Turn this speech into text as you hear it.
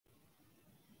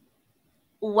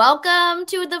Welcome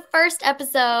to the first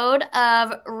episode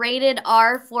of Rated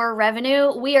R for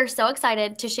Revenue. We are so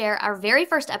excited to share our very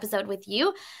first episode with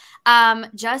you.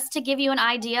 Just to give you an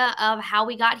idea of how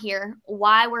we got here,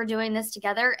 why we're doing this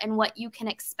together, and what you can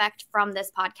expect from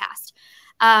this podcast.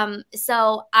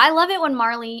 So I love it when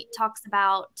Marley talks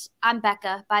about, I'm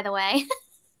Becca, by the way.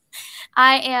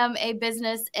 I am a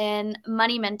business and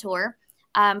money mentor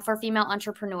for female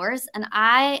entrepreneurs, and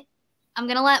I'm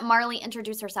going to let Marley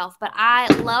introduce herself, but I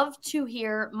love to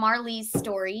hear Marley's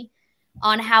story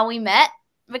on how we met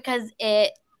because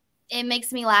it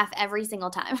makes me laugh every single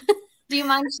time. Do you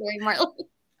mind sharing, Marley?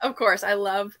 Of course. I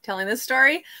love telling this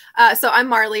story. So I'm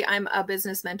Marley. I'm a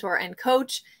business mentor and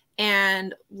coach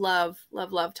and love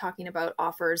talking about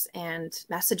offers and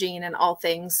messaging and all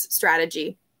things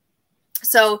strategy.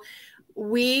 So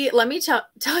let me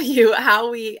tell you how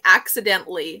we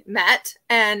accidentally met,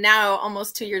 and now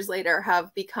almost 2 years later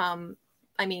have become,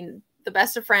 the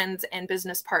best of friends and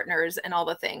business partners and all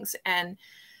the things. And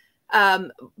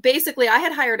basically I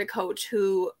had hired a coach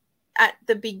who at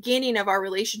the beginning of our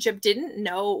relationship didn't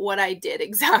know what I did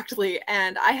exactly.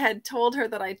 And I had told her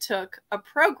that I took a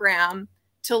program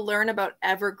to learn about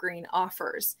evergreen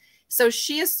offers. So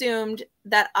she assumed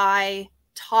that I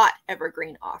taught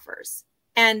evergreen offers.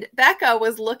 And Becca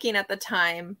was looking at the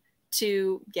time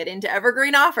to get into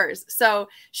evergreen offers. So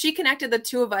she connected the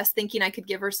two of us thinking I could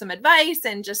give her some advice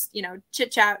and just,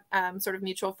 chit chat, sort of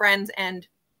mutual friends. And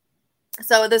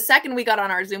so the second we got on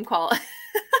our Zoom call,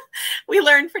 we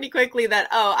learned pretty quickly that,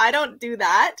 oh, I don't do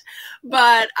that,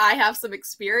 but I have some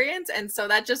experience. And so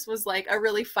that just was like a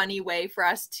really funny way for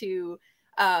us to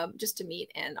just to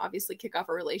meet and obviously kick off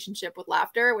a relationship with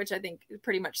laughter, which I think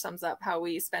pretty much sums up how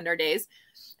we spend our days.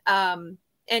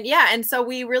 And so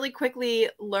we really quickly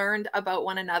learned about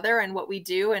one another and what we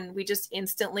do. And we just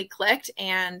instantly clicked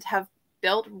and have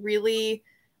built really,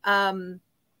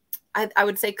 I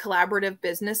would say collaborative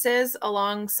businesses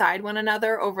alongside one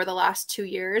another over the last 2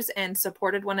 years and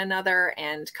supported one another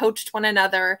and coached one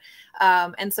another.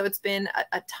 And so it's been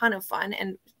a ton of fun.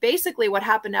 And basically what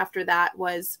happened after that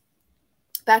was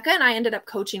Becca and I ended up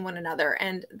coaching one another,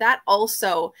 and that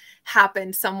also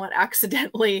happened somewhat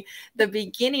accidentally. The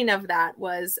beginning of that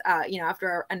was, after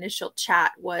our initial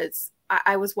chat was,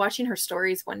 I was watching her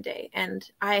stories one day, and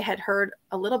I had heard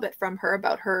a little bit from her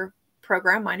about her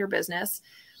program, Mind Her Business.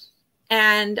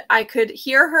 And I could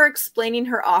hear her explaining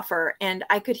her offer, and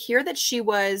I could hear that she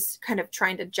was kind of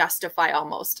trying to justify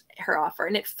almost her offer.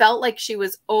 And it felt like she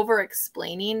was over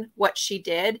explaining what she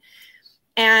did.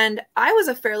 And I was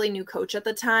a fairly new coach at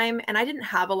the time, and I didn't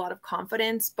have a lot of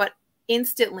confidence, but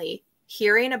instantly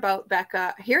hearing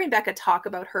Becca talk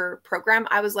about her program,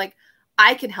 I was like,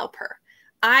 I can help her.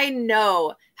 I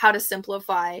know how to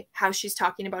simplify how she's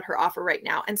talking about her offer right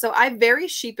now. And so I very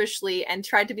sheepishly and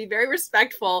tried to be very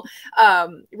respectful,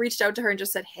 reached out to her and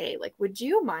just said, hey, like, would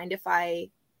you mind if I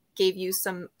gave you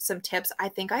some tips? I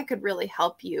think I could really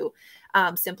help you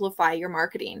simplify your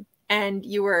marketing. And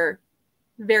you were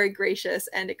very gracious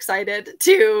and excited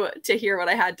to hear what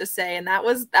I had to say. And that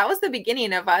was the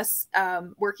beginning of us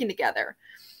working together.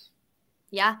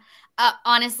 Yeah.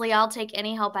 Honestly, I'll take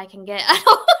any help I can get.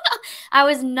 I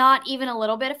was not even a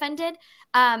little bit offended.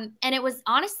 And it was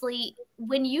honestly,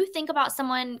 when you think about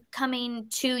someone coming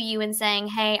to you and saying,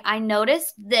 hey, I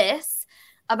noticed this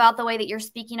about the way that you're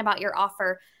speaking about your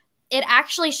offer, it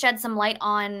actually shed some light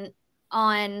on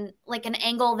like an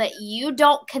angle that you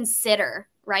don't consider,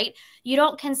 right? You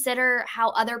don't consider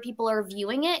how other people are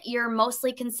viewing it. You're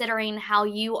mostly considering how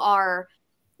you are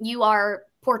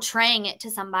portraying it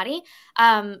to somebody.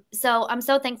 So I'm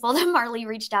so thankful that Marley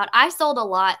reached out. I sold a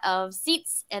lot of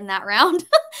seats in that round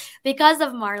because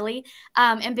of Marley,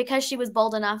 and because she was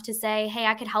bold enough to say, hey,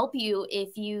 I could help you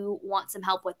if you want some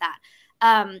help with that.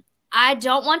 I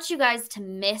don't want you guys to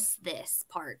miss this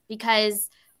part, because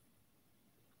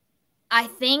I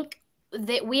think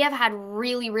that we have had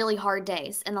really, really hard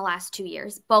days in the last 2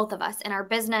 years, both of us in our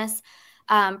business,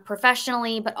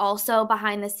 professionally, but also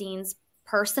behind the scenes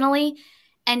personally.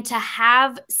 And to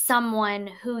have someone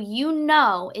who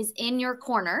is in your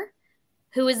corner,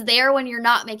 who is there when you're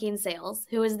not making sales,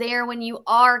 who is there when you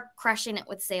are crushing it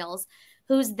with sales,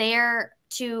 who's there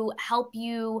to help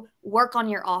you work on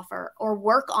your offer or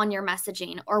work on your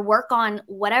messaging or work on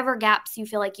whatever gaps you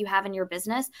feel like you have in your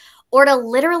business, or to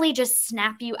literally just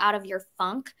snap you out of your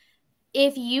funk.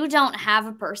 If you don't have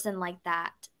a person like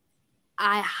that,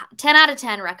 I 10 out of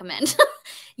 10 recommend.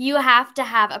 You have to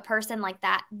have a person like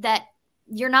that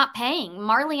you're not paying.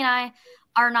 Marley and I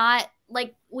are not,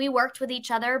 like, we worked with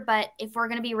each other, but if we're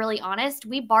going to be really honest,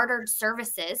 we bartered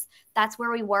services. That's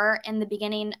where we were in the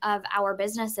beginning of our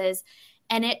businesses.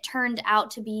 And it turned out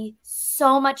to be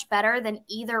so much better than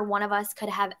either one of us could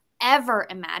have ever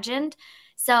imagined.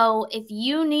 So if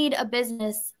you need a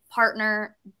business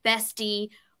partner, bestie,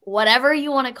 whatever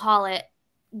you want to call it,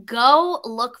 go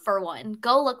look for one.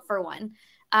 Go look for one.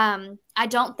 I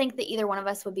don't think that either one of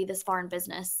us would be this far in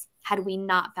business had we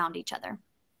not found each other.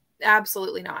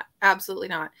 Absolutely not. Absolutely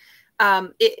not.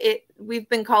 We've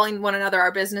been calling one another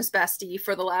our business bestie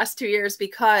for the last 2 years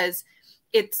because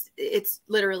it's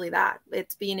literally that.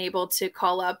 It's being able to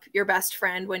call up your best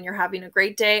friend when you're having a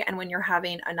great day and when you're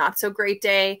having a not so great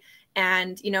day.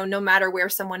 And, you know, no matter where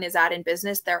someone is at in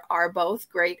business, there are both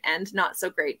great and not so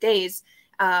great days,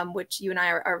 which you and I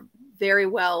are very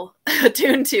well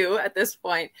attuned to at this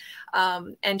point.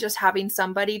 And just having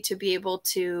somebody to be able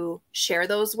to share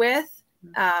those with,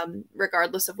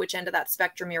 regardless of which end of that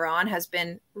spectrum you're on, has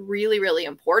been really, really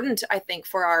important, I think,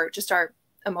 for our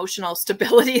emotional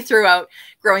stability throughout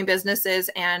growing businesses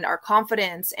and our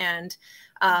confidence. And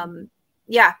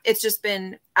yeah, it's just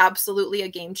been absolutely a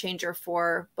game changer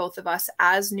for both of us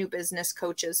as new business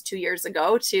coaches 2 years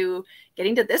ago to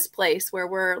getting to this place where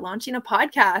we're launching a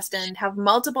podcast and have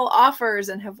multiple offers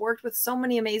and have worked with so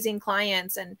many amazing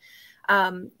clients. And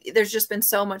there's just been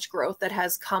so much growth that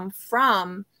has come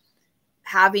from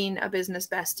having a business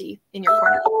bestie in your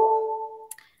corner.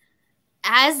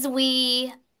 As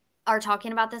we are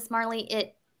talking about this,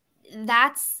 Marley,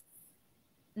 that's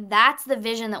the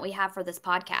vision that we have for this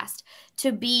podcast,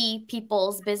 to be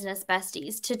people's business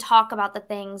besties, to talk about the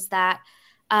things that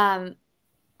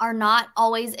are not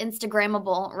always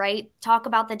Instagrammable, right? Talk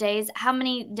about the days. How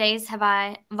many days have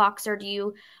I Voxered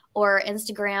you or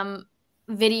Instagram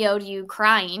videoed you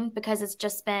crying because it's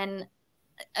just been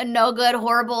a no good,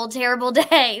 horrible, terrible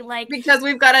day? Like, because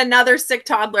we've got another sick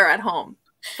toddler at home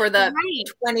for the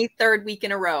 23rd week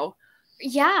in a row.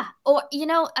 Yeah. Or, you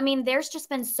know, I mean, there's just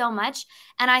been so much.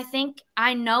 And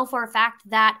I know for a fact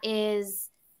that is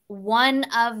one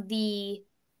of the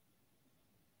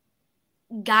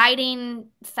guiding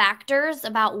factors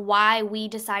about why we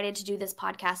decided to do this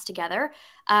podcast together.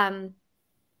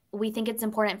 We think it's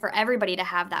important for everybody to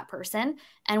have that person.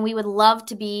 And we would love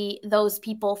to be those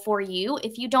people for you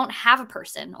if you don't have a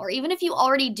person, or even if you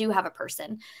already do have a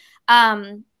person.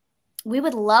 We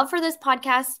would love for this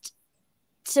podcast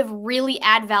to really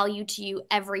add value to you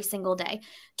every single day,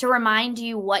 to remind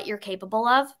you what you're capable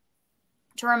of,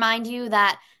 to remind you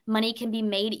that money can be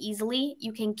made easily.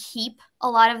 You can keep a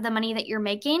lot of the money that you're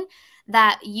making,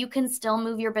 that you can still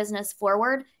move your business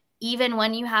forward, even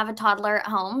when you have a toddler at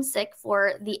home sick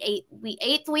for the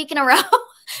eighth week in a row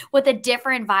with a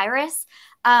different virus.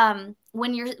 When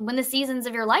the seasons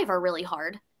of your life are really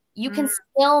hard, you can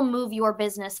still move your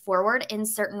business forward in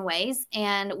certain ways.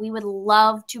 And we would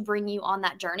love to bring you on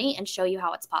that journey and show you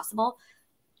how it's possible.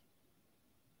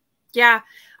 Yeah.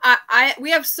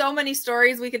 We have so many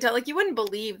stories we could tell. Like, you wouldn't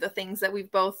believe the things that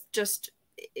we've both just,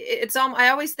 I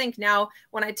always think now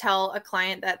when I tell a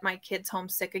client that my kid's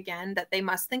homesick again, that they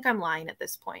must think I'm lying at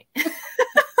this point.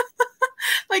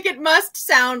 Like, it must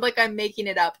sound like I'm making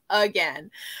it up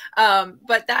again.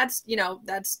 But that's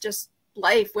just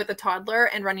life with a toddler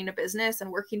and running a business and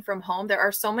working from home. There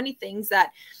are so many things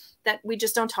that we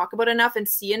just don't talk about enough and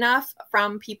see enough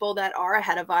from people that are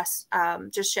ahead of us,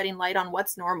 just shedding light on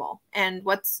what's normal and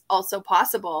what's also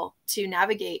possible to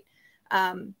navigate.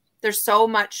 There's so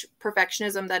much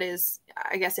perfectionism that is,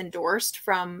 I guess, endorsed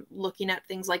from looking at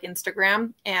things like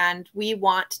Instagram. And we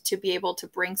want to be able to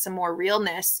bring some more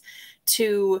realness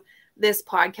to this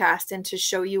podcast and to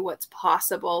show you what's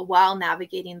possible while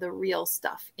navigating the real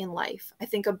stuff in life. I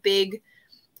think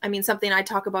something I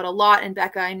talk about a lot, and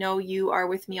Becca, I know you are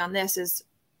with me on this, is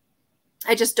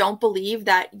I just don't believe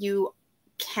that you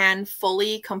can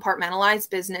fully compartmentalize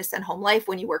business and home life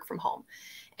when you work from home.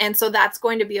 And so that's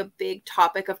going to be a big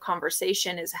topic of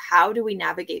conversation, is how do we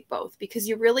navigate both? Because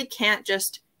you really can't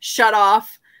just shut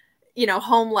off,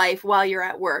 home life while you're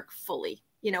at work fully.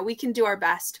 We can do our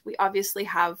best. We obviously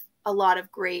have a lot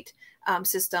of great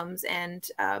systems and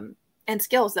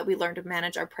skills that we learn to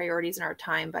manage our priorities and our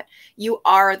time. But you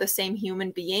are the same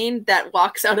human being that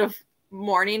walks out of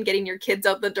morning, getting your kids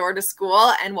out the door to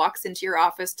school, and walks into your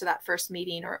office to that first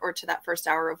meeting or to that first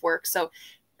hour of work. So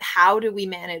how do we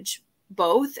manage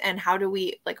both, and how do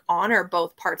we honor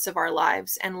both parts of our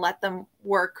lives and let them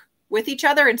work with each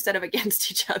other instead of against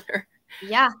each other?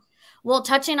 Yeah. Well,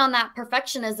 touching on that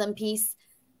perfectionism piece,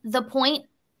 the point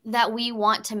that we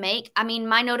want to make, I mean,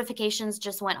 my notifications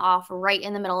just went off right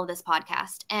in the middle of this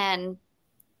podcast. And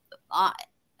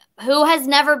who has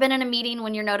never been in a meeting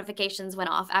when your notifications went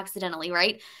off accidentally,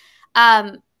 right?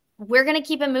 we're going to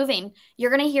keep it moving.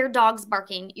 You're going to hear dogs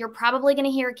barking. You're probably going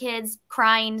to hear kids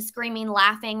crying, screaming,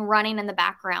 laughing, running in the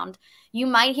background. You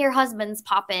might hear husbands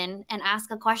pop in and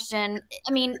ask a question.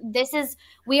 I mean,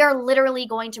 we are literally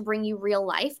going to bring you real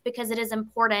life, because it is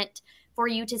important for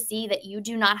you to see that you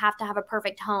do not have to have a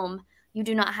perfect home. You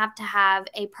do not have to have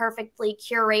a perfectly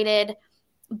curated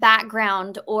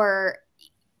background, or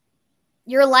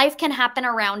your life can happen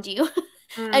around you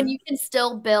and you can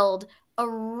still build a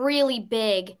really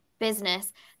big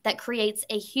business that creates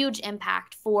a huge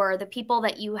impact for the people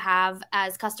that you have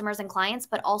as customers and clients,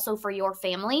 but also for your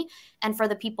family and for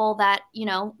the people that,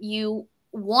 you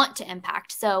want to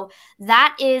impact. So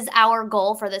that is our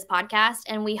goal for this podcast.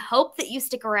 And we hope that you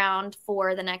stick around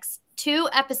for the next 2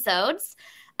 episodes.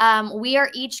 We are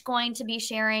each going to be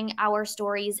sharing our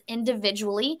stories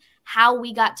individually, how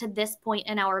we got to this point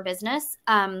in our business,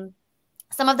 some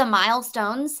of the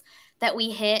milestones that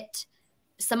we hit,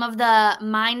 some of the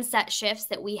mindset shifts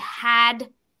that we had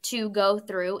to go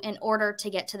through in order to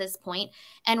get to this point,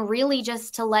 and really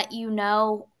just to let you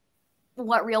know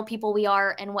what real people we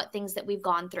are and what things that we've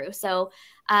gone through. So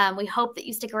we hope that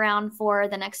you stick around for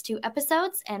the next 2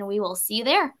 episodes, and we will see you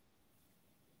there.